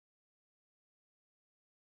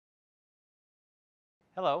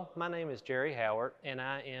Hello, my name is Jerry Howard, and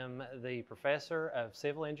I am the Professor of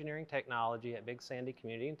Civil Engineering Technology at Big Sandy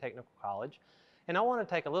Community and Technical College. And I want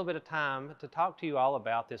to take a little bit of time to talk to you all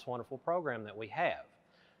about this wonderful program that we have.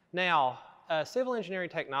 Now, civil engineering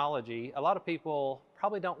technology, a lot of people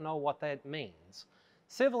probably don't know what that means.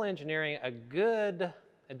 Civil engineering, a good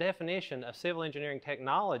definition of civil engineering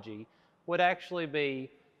technology would actually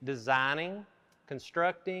be designing,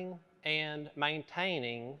 constructing, and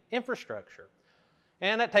maintaining infrastructure.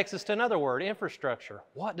 And that takes us to another word, infrastructure.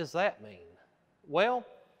 What does that mean? Well,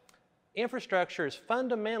 infrastructure is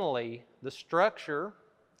fundamentally the structure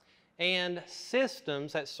and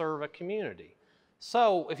systems that serve a community.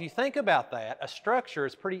 So if you think about that, a structure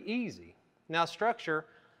is pretty easy. Now, a structure,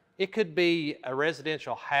 it could be a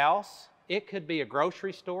residential house, it could be a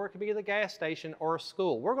grocery store, it could be the gas station, or a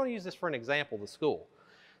school. We're going to use this for an example, the school.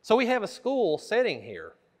 So we have a school sitting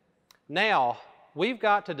here. Now, we've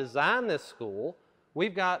got to design this school.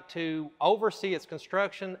 We've got to oversee its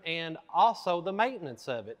construction and also the maintenance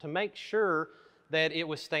of it to make sure that it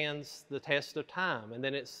withstands the test of time and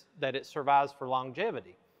then that it survives for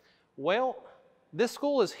longevity. Well, this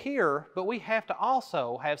school is here, but we have to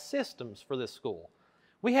also have systems for this school.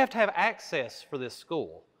 We have to have access for this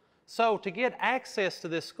school. So to get access to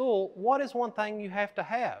this school, what is one thing you have to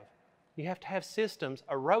have? You have to have systems,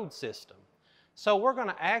 a road system. So we're going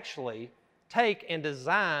to actually take and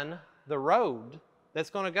design the road that's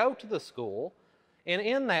going to go to the school, and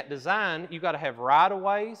in that design you've got to have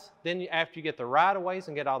right-of-ways. Then after you get the right-of-ways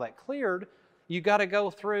and get all that cleared, you've got to go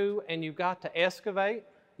through and you've got to excavate,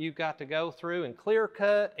 you've got to go through and clear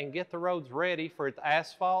cut and get the roads ready for the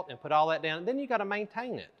asphalt and put all that down, and then you've got to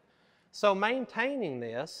maintain it. So maintaining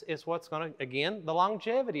this is what's going to, again, the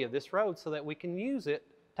longevity of this road so that we can use it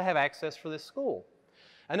to have access for this school.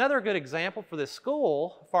 Another good example for this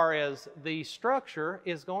school, as far as the structure,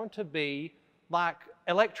 is going to be like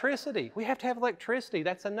electricity. We have to have electricity.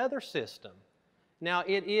 That's another system. Now,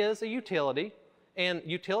 it is a utility, and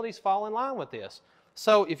utilities fall in line with this.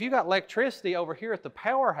 So if you got electricity over here at the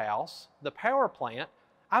powerhouse, the power plant,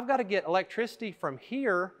 I've got to get electricity from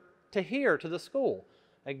here to the school.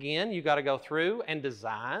 Again, you've got to go through and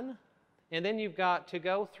design, and then you've got to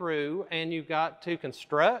go through and you've got to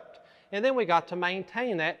construct, and then we got to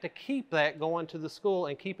maintain that to keep that going to the school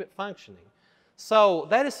and keep it functioning. So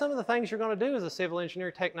that is some of the things you're going to do as a civil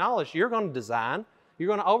engineer technologist. You're going to design, you're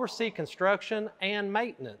going to oversee construction and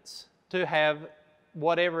maintenance to have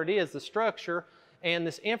whatever it is, the structure and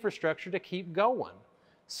this infrastructure to keep going.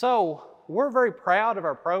 So we're very proud of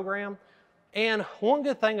our program, and one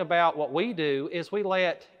good thing about what we do is we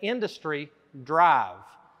let industry drive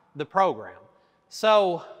the program.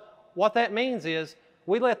 So what that means is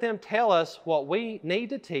we let them tell us what we need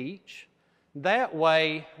to teach. That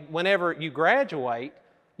way, whenever you graduate,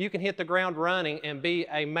 you can hit the ground running and be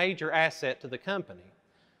a major asset to the company.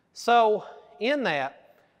 So in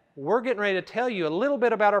that, we're getting ready to tell you a little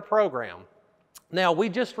bit about our program. Now, we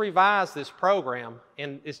just revised this program,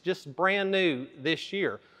 and it's just brand new this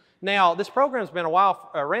year. Now, this program's been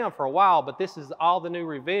around for a while, but this is all the new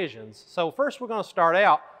revisions. So first we're going to start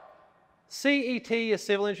out. CET is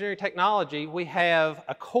Civil Engineering Technology. We have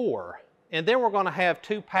a core. And then we're going to have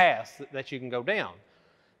two paths that you can go down.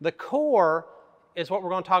 The core is what we're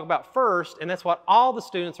going to talk about first, and that's what all the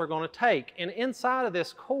students are going to take. And inside of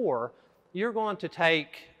this core, you're going to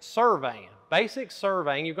take surveying, basic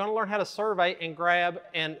surveying. You're going to learn how to survey and grab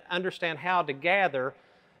and understand how to gather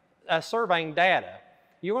surveying data.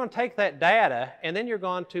 You're going to take that data, and then you're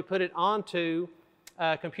going to put it onto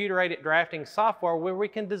computer-aided drafting software where we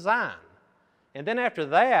can design. And then after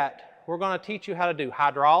that, we're going to teach you how to do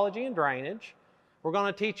hydrology and drainage. We're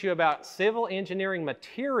going to teach you about civil engineering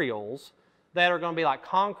materials that are going to be like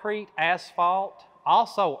concrete, asphalt,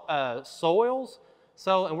 also soils.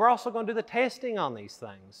 And we're also going to do the testing on these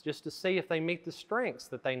things just to see if they meet the strengths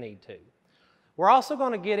that they need to. We're also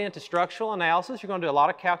going to get into structural analysis. You're going to do a lot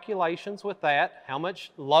of calculations with that, how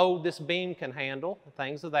much load this beam can handle,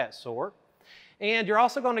 things of that sort. And you're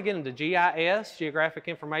also going to get into GIS, Geographic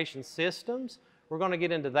Information Systems. We're going to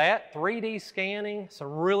get into that, 3D scanning,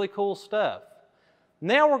 some really cool stuff.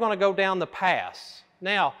 Now we're going to go down the paths.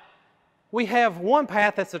 Now, we have one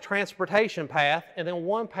path that's a transportation path, and then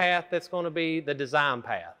one path that's going to be the design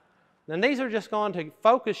path. And these are just going to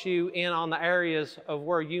focus you in on the areas of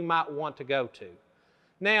where you might want to go to.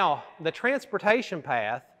 Now, the transportation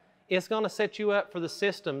path is going to set you up for the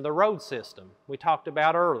system, the road system we talked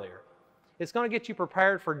about earlier. It's going to get you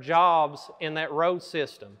prepared for jobs in that road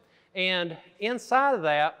system. And inside of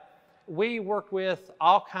that, we work with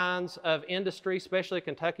all kinds of industry, especially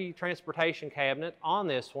Kentucky Transportation Cabinet on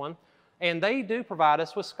this one. And they do provide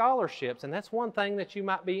us with scholarships, and that's one thing that you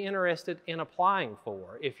might be interested in applying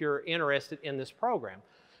for if you're interested in this program.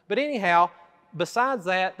 But anyhow, besides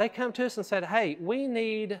that, they come to us and said, hey, we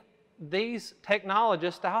need these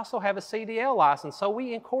technologists to also have a CDL license. So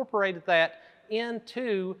we incorporated that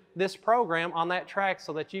into this program on that track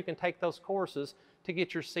so that you can take those courses to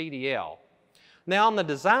get your CDL. Now on the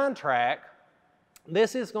design track,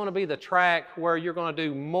 this is going to be the track where you're going to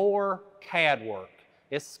do more CAD work.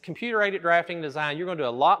 It's computer-aided drafting and design. You're going to do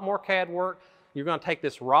a lot more CAD work. You're going to take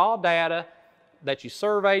this raw data that you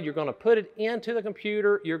surveyed, you're going to put it into the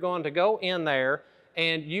computer, you're going to go in there,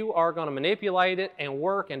 and you are going to manipulate it and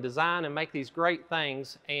work and design and make these great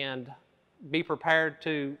things and be prepared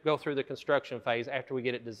to go through the construction phase after we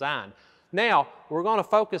get it designed. Now, we're going to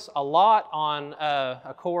focus a lot on,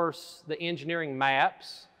 of course, the engineering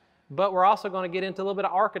maps, but we're also going to get into a little bit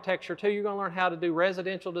of architecture too. You're going to learn how to do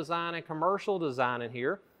residential design and commercial design in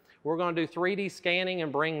here. We're going to do 3D scanning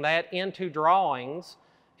and bring that into drawings.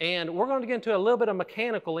 And we're going to get into a little bit of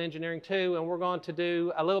mechanical engineering too, and we're going to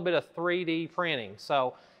do a little bit of 3D printing.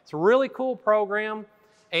 So it's a really cool program,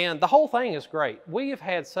 and the whole thing is great. We have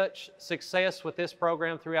had such success with this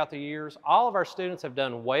program throughout the years. All of our students have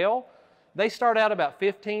done well. They start out about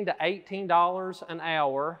 $15 to $18 an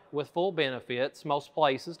hour with full benefits, most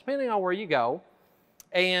places, depending on where you go.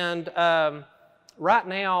 And right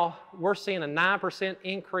now, we're seeing a 9%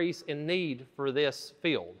 increase in need for this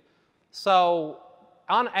field. So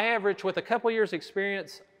on average, with a couple years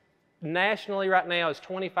experience, nationally right now is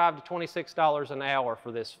 $25 to $26 an hour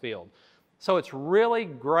for this field. So it's really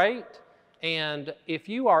great. And if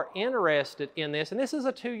you are interested in this, and this is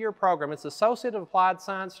a 2-year program, it's Associate of Applied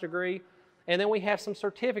Science degree, and then we have some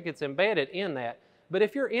certificates embedded in that. But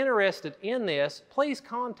if you're interested in this, please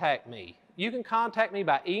contact me. You can contact me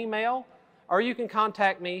by email, or you can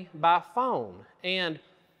contact me by phone. And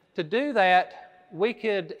to do that, we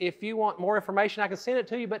could, if you want more information, I can send it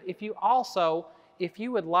to you, but if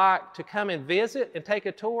you would like to come and visit and take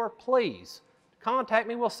a tour, please contact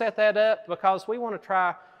me. We'll set that up because we want to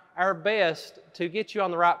try our best to get you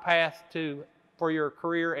on the right path for your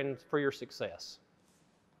career and for your success.